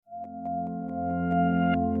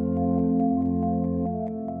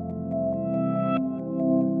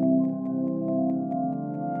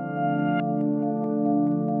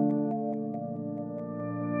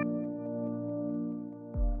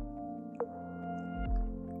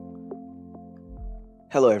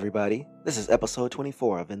Hello, everybody. This is episode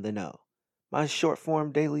 24 of In the Know, my short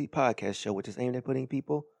form daily podcast show, which is aimed at putting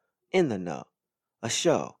people in the know. A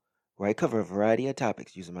show where I cover a variety of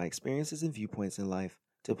topics using my experiences and viewpoints in life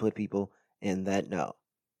to put people in that know.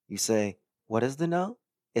 You say, what is the know?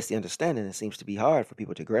 It's the understanding that seems to be hard for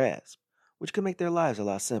people to grasp, which could make their lives a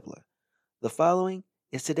lot simpler. The following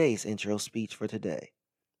is today's intro speech for today,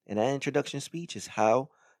 and that introduction speech is how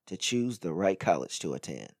to choose the right college to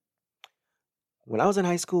attend. When I was in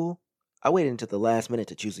high school, I waited until the last minute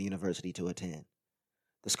to choose a university to attend.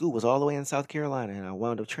 The school was all the way in South Carolina, and I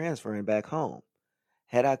wound up transferring back home.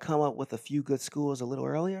 Had I come up with a few good schools a little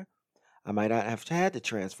earlier, I might not have had to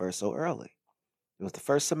transfer so early. It was the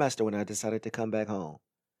first semester when I decided to come back home.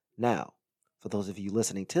 Now, for those of you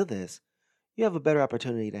listening to this, you have a better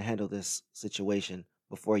opportunity to handle this situation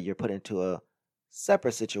before you're put into a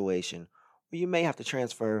separate situation where you may have to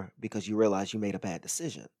transfer because you realize you made a bad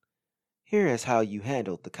decision. Here is how you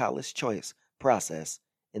handled the college choice process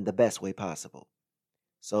in the best way possible.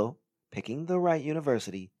 So, picking the right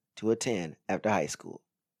university to attend after high school.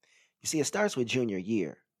 You see, it starts with junior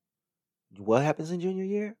year. What happens in junior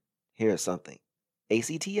year? Here's something: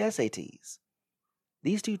 ACT SATs.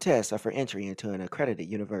 These two tests are for entry into an accredited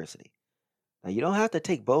university. Now, you don't have to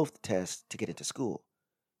take both tests to get into school.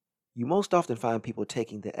 You most often find people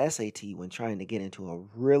taking the SAT when trying to get into a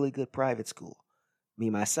really good private school. Me,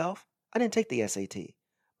 myself, I didn't take the SAT,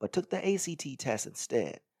 but took the ACT test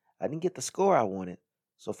instead. I didn't get the score I wanted,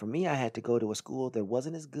 so for me, I had to go to a school that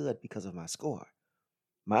wasn't as good because of my score.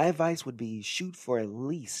 My advice would be shoot for at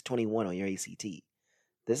least 21 on your ACT.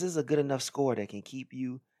 This is a good enough score that can keep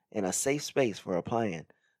you in a safe space for applying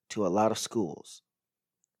to a lot of schools.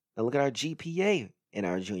 Now look at our GPA in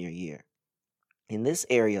our junior year. In this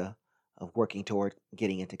area of working toward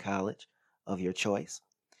getting into college of your choice,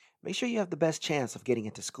 make sure you have the best chance of getting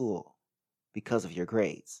into school because of your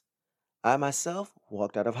grades. I myself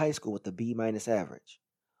walked out of high school with a B minus average.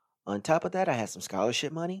 On top of that, I had some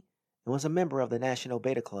scholarship money and was a member of the National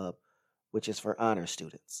Beta Club, which is for honor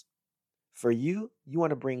students. For you, you want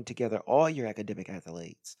to bring together all your academic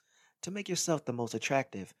accolades to make yourself the most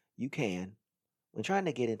attractive you can when trying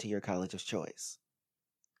to get into your college of choice.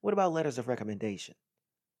 What about letters of recommendation?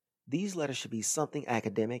 These letters should be something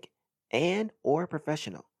academic and or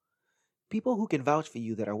professional. People who can vouch for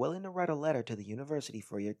you that are willing to write a letter to the university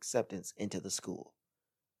for your acceptance into the school.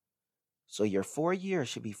 So your 4 years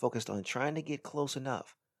should be focused on trying to get close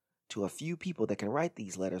enough to a few people that can write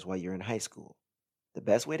these letters while you're in high school. The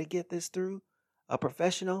best way to get this through a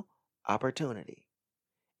professional opportunity.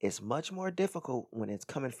 It's much more difficult when it's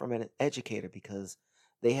coming from an educator because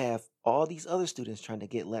they have all these other students trying to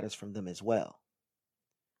get letters from them as well.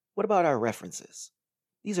 What about our references?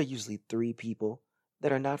 These are usually 3 people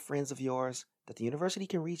that are not friends of yours that the university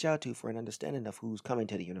can reach out to for an understanding of who's coming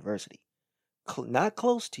to the university. Not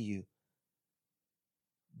close to you,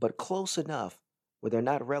 but close enough where they're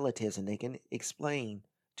not relatives and they can explain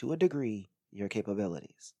to a degree your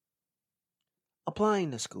capabilities. Applying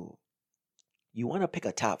to school. You want to pick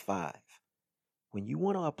a top 5. When you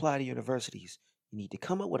want to apply to universities, you need to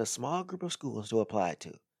come up with a small group of schools to apply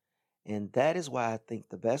to. And that is why I think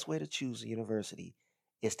the best way to choose a university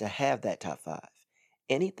is to have that top 5.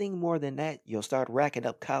 Anything more than that, you'll start racking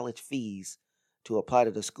up college fees to apply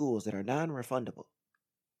to the schools that are non-refundable.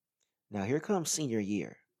 Now here comes senior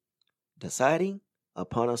year. Deciding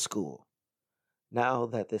upon a school. Now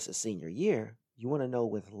that this is senior year, you want to know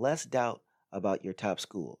with less doubt about your top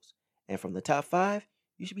schools. And from the top 5,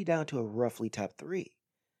 you should be down to a roughly top 3.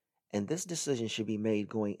 And this decision should be made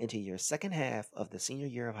going into your second half of the senior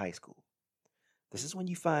year of high school. This is when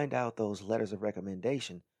you find out those letters of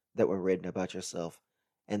recommendation that were written about yourself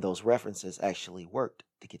and those references actually worked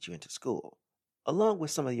to get you into school, along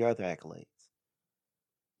with some of your other accolades.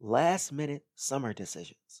 Last minute summer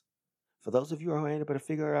decisions. For those of you who are able to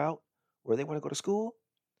figure out where they want to go to school,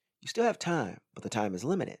 you still have time, but the time is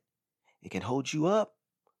limited. It can hold you up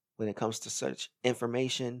when it comes to such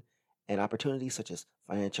information and opportunities such as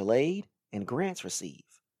financial aid and grants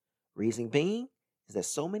received. Reason being is that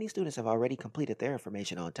so many students have already completed their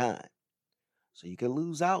information on time. So you could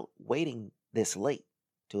lose out waiting this late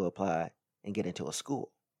to apply and get into a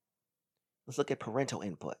school. Let's look at parental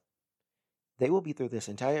input. They will be through this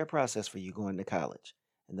entire process for you going to college.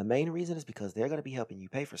 And the main reason is because they're going to be helping you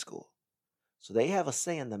pay for school. So they have a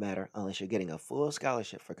say in the matter unless you're getting a full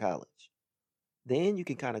scholarship for college. Then you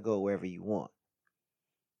can kind of go wherever you want.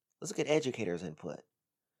 Let's look at educators' input.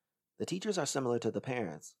 The teachers are similar to the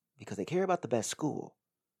parents because they care about the best school,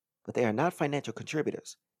 but they are not financial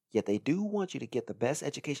contributors, yet they do want you to get the best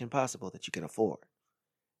education possible that you can afford.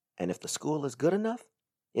 And if the school is good enough,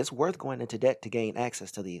 It's worth going into debt to gain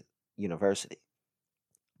access to the university.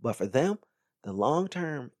 But for them, the long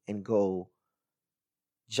term end goal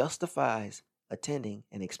justifies attending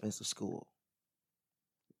an expensive school.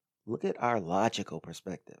 Look at our logical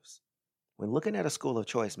perspectives. When looking at a school of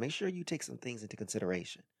choice, make sure you take some things into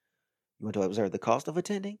consideration. You want to observe the cost of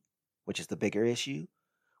attending, which is the bigger issue.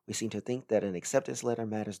 We seem to think that an acceptance letter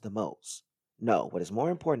matters the most. No, what is more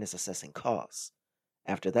important is assessing costs.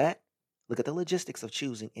 After that, look at the logistics of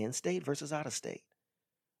choosing in-state versus out-of-state.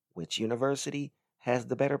 Which university has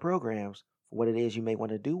the better programs for what it is you may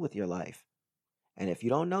want to do with your life? And if you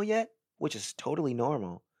don't know yet, which is totally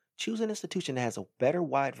normal, choose an institution that has a better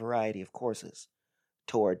wide variety of courses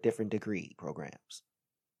toward different degree programs.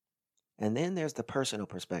 And then there's the personal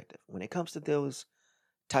perspective. When it comes to those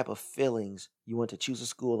type of feelings, you want to choose a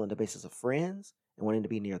school on the basis of friends and wanting to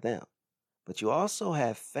be near them. But you also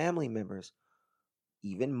have family members,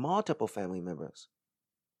 even multiple family members,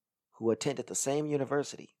 who attended the same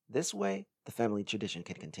university. This way, the family tradition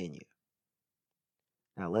can continue.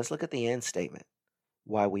 Now let's look at the end statement.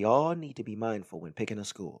 Why we all need to be mindful when picking a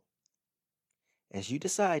school. As you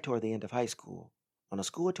decide toward the end of high school on a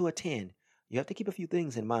school to attend, you have to keep a few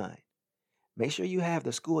things in mind. Make sure you have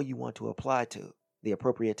the school you want to apply to, the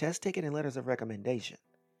appropriate test ticket, and letters of recommendation.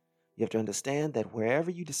 You have to understand that wherever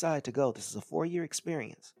you decide to go, this is a 4-year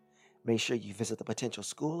experience. Make sure you visit the potential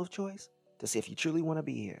school of choice to see if you truly want to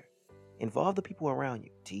be here. Involve the people around you,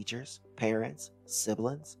 teachers, parents,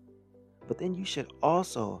 siblings. But then you should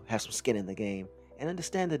also have some skin in the game and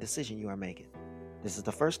understand the decision you are making. This is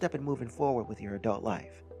the first step in moving forward with your adult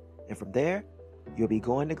life. And from there, you'll be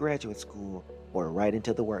going to graduate school or right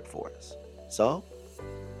into the workforce. So,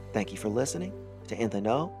 thank you for listening to In the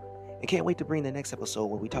Know, and can't wait to bring the next episode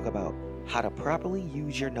where we talk about how to properly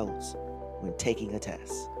use your notes when taking a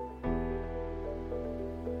test.